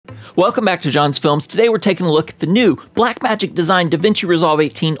Welcome back to John's Films. Today we're taking a look at the new BlackMagicDesign Davinci Resolve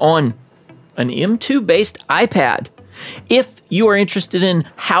 18 on an M2 based iPad. If you are interested in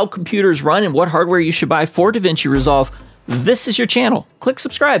how computers run and what hardware you should buy for Davinci Resolve, this is your channel. Click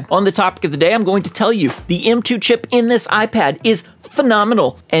subscribe. On the topic of the day, I'm going to tell you the M2 chip in this iPad is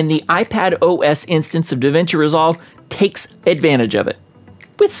phenomenal, and the iPad OS instance of Davinci Resolve takes advantage of it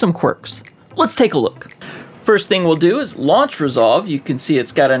with some quirks. Let's take a look. First thing we'll do is launch Resolve. You can see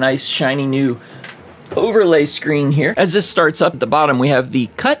it's got a nice shiny new overlay screen here. As this starts up at the bottom, we have the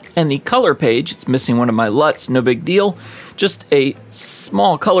cut and the color page. It's missing one of my LUTs, no big deal. Just a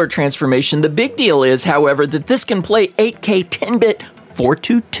small color transformation. The big deal is, however, that this can play 8K 10-bit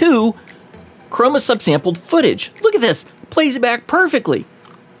 422 chroma subsampled footage. Look at this, plays it back perfectly.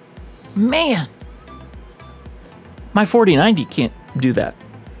 Man, my 4090 can't do that.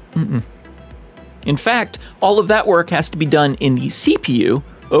 In fact, all of that work has to be done in the CPU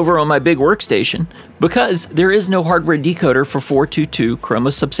over on my big workstation because there is no hardware decoder for 422 chroma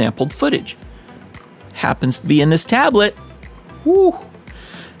subsampled footage. Happens to be in this tablet. Woo!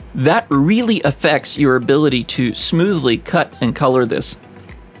 That really affects your ability to smoothly cut and color this.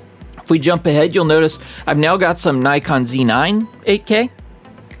 If we jump ahead, you'll notice I've now got some Nikon Z9 8K,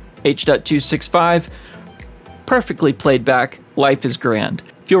 H.265, perfectly played back. Life is grand.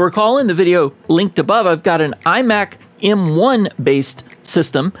 If you'll recall, in the video linked above, I've got an iMac M1 based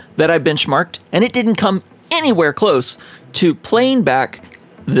system that I benchmarked, and it didn't come anywhere close to playing back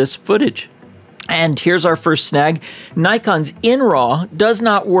this footage. And here's our first snag. Nikon's InRAW does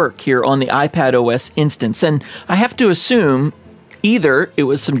not work here on the iPad OS instance, and I have to assume either it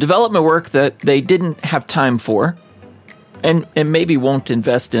was some development work that they didn't have time for and maybe won't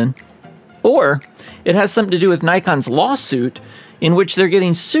invest in, or it has something to do with Nikon's lawsuit in which they're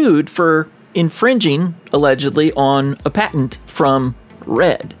getting sued for infringing, allegedly, on a patent from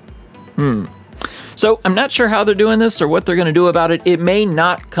Red. So I'm not sure how they're doing this or what they're going to do about it. It may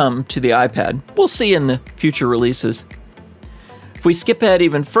not come to the iPad. We'll see in the future releases. If we skip ahead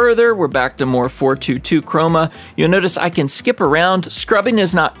even further, we're back to more 422 chroma. You'll notice I can skip around. Scrubbing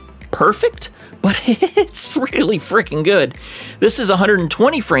is not perfect, but it's really freaking good. This is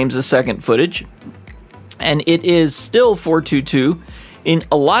 120 frames a second footage, and it is still 422. In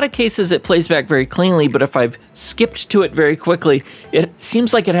a lot of cases, it plays back very cleanly, but if I've skipped to it very quickly, it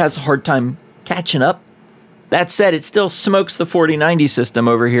seems like it has a hard time catching up. That said, it still smokes the 4090 system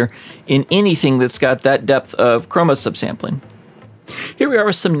over here in anything that's got that depth of chroma subsampling. Here we are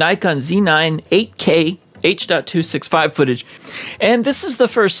with some Nikon Z9 8K H.265 footage, and this is the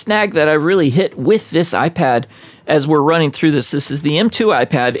first snag that I really hit with this iPad as we're running through this. This is the M2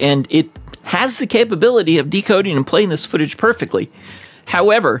 iPad, and it has the capability of decoding and playing this footage perfectly.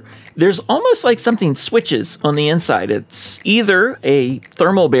 However, there's almost like something switches on the inside. It's either a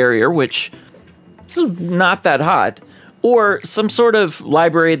thermal barrier, which is not that hot, or some sort of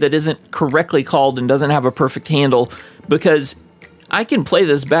library that isn't correctly called and doesn't have a perfect handle, because I can play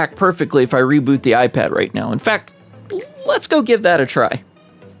this back perfectly if I reboot the iPad right now. In fact, let's go give that a try.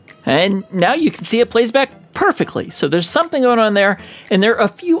 And now you can see it plays back perfectly. So there's something going on there, and there are a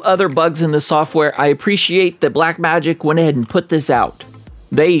few other bugs in the software. I appreciate that Blackmagic went ahead and put this out.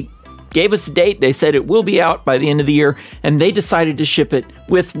 They gave us a date, they said it will be out by the end of the year, and they decided to ship it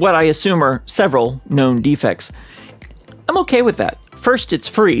with what I assume are several known defects. I'm okay with that. First, it's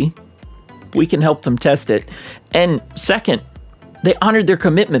free. We can help them test it. And second, they honored their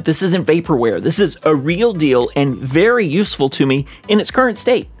commitment. This isn't vaporware. This is a real deal and very useful to me in its current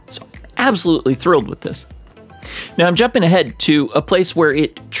state. So I'm absolutely thrilled with this. Now I'm jumping ahead to a place where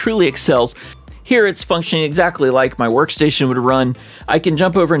it truly excels. Here it's functioning exactly like my workstation would run. I can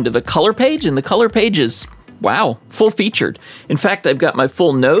jump over into the color page, and the color page is, wow, full featured. In fact, I've got my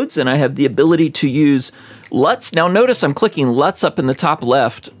full nodes, and I have the ability to use LUTs. Now notice I'm clicking LUTs up in the top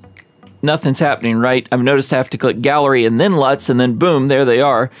left. Nothing's happening, right? I've noticed I have to click gallery and then LUTs, and then boom, there they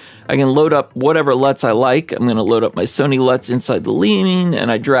are. I can load up whatever LUTs I like. I'm gonna load up my Sony LUTs inside the lean, and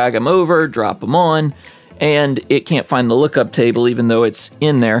I drag them over, drop them on, and it can't find the lookup table even though it's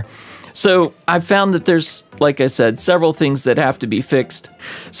in there. So I've found that there's, like I said, several things that have to be fixed.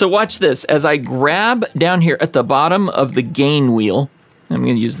 So watch this. As I grab down here at the bottom of the gain wheel, I'm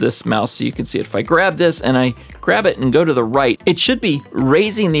going to use this mouse so you can see it. If I grab this and I grab it and go to the right, it should be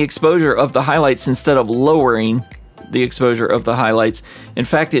raising the exposure of the highlights instead of lowering the exposure of the highlights. In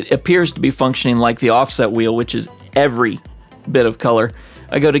fact, it appears to be functioning like the offset wheel, which is every bit of color.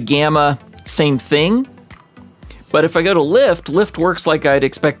 I go to gamma, same thing. But if I go to lift, lift works like I'd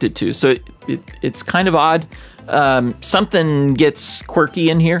expect it to. So it's kind of odd. Something gets quirky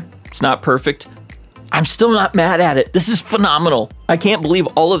in here. It's not perfect. I'm still not mad at it. This is phenomenal. I can't believe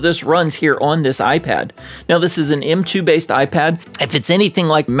all of this runs here on this iPad. Now, this is an M2 based iPad. If it's anything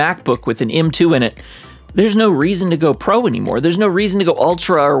like MacBook with an M2 in it, there's no reason to go Pro anymore. There's no reason to go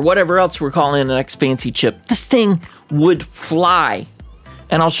Ultra or whatever else we're calling the next fancy chip. This thing would fly.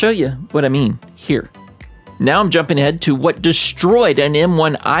 And I'll show you what I mean here. Now I'm jumping ahead to what destroyed an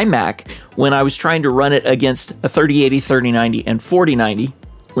M1 Imac when I was trying to run it against a 3080, 3090, and 4090.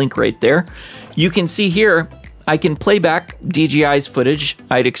 Link right there. You can see here, I can play back DJI's footage.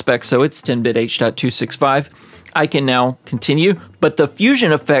 I'd expect so. It's 10-bit H.265. I can now continue, but the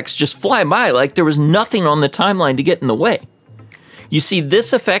fusion effects just fly by like there was nothing on the timeline to get in the way. You see,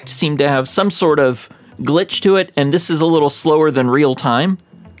 this effect seemed to have some sort of glitch to it, and this is a little slower than real time.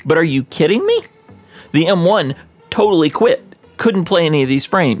 But are you kidding me? The M1 totally quit. Couldn't play any of these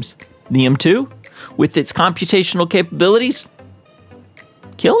frames. The M2, with its computational capabilities,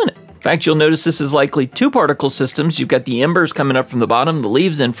 killing it. In fact, you'll notice this is likely two particle systems. You've got the embers coming up from the bottom, the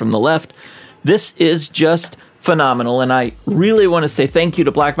leaves in from the left. This is just phenomenal, and I really want to say thank you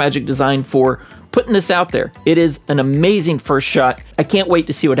to BlackMagicDesign for putting this out there. It is an amazing first shot. I can't wait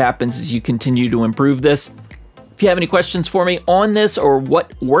to see what happens as you continue to improve this. If you have any questions for me on this or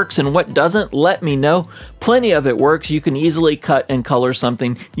what works and what doesn't, let me know. Plenty of it works. You can easily cut and color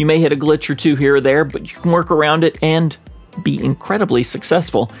something. You may hit a glitch or two here or there, but you can work around it and be incredibly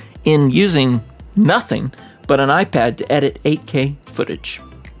successful in using nothing but an iPad to edit 8K footage.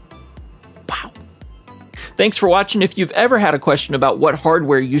 Wow. Thanks for watching. If you've ever had a question about what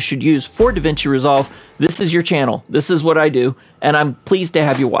hardware you should use for Davinci Resolve, this is your channel. This is what I do, and I'm pleased to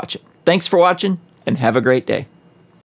have you watch it. Thanks for watching, and have a great day.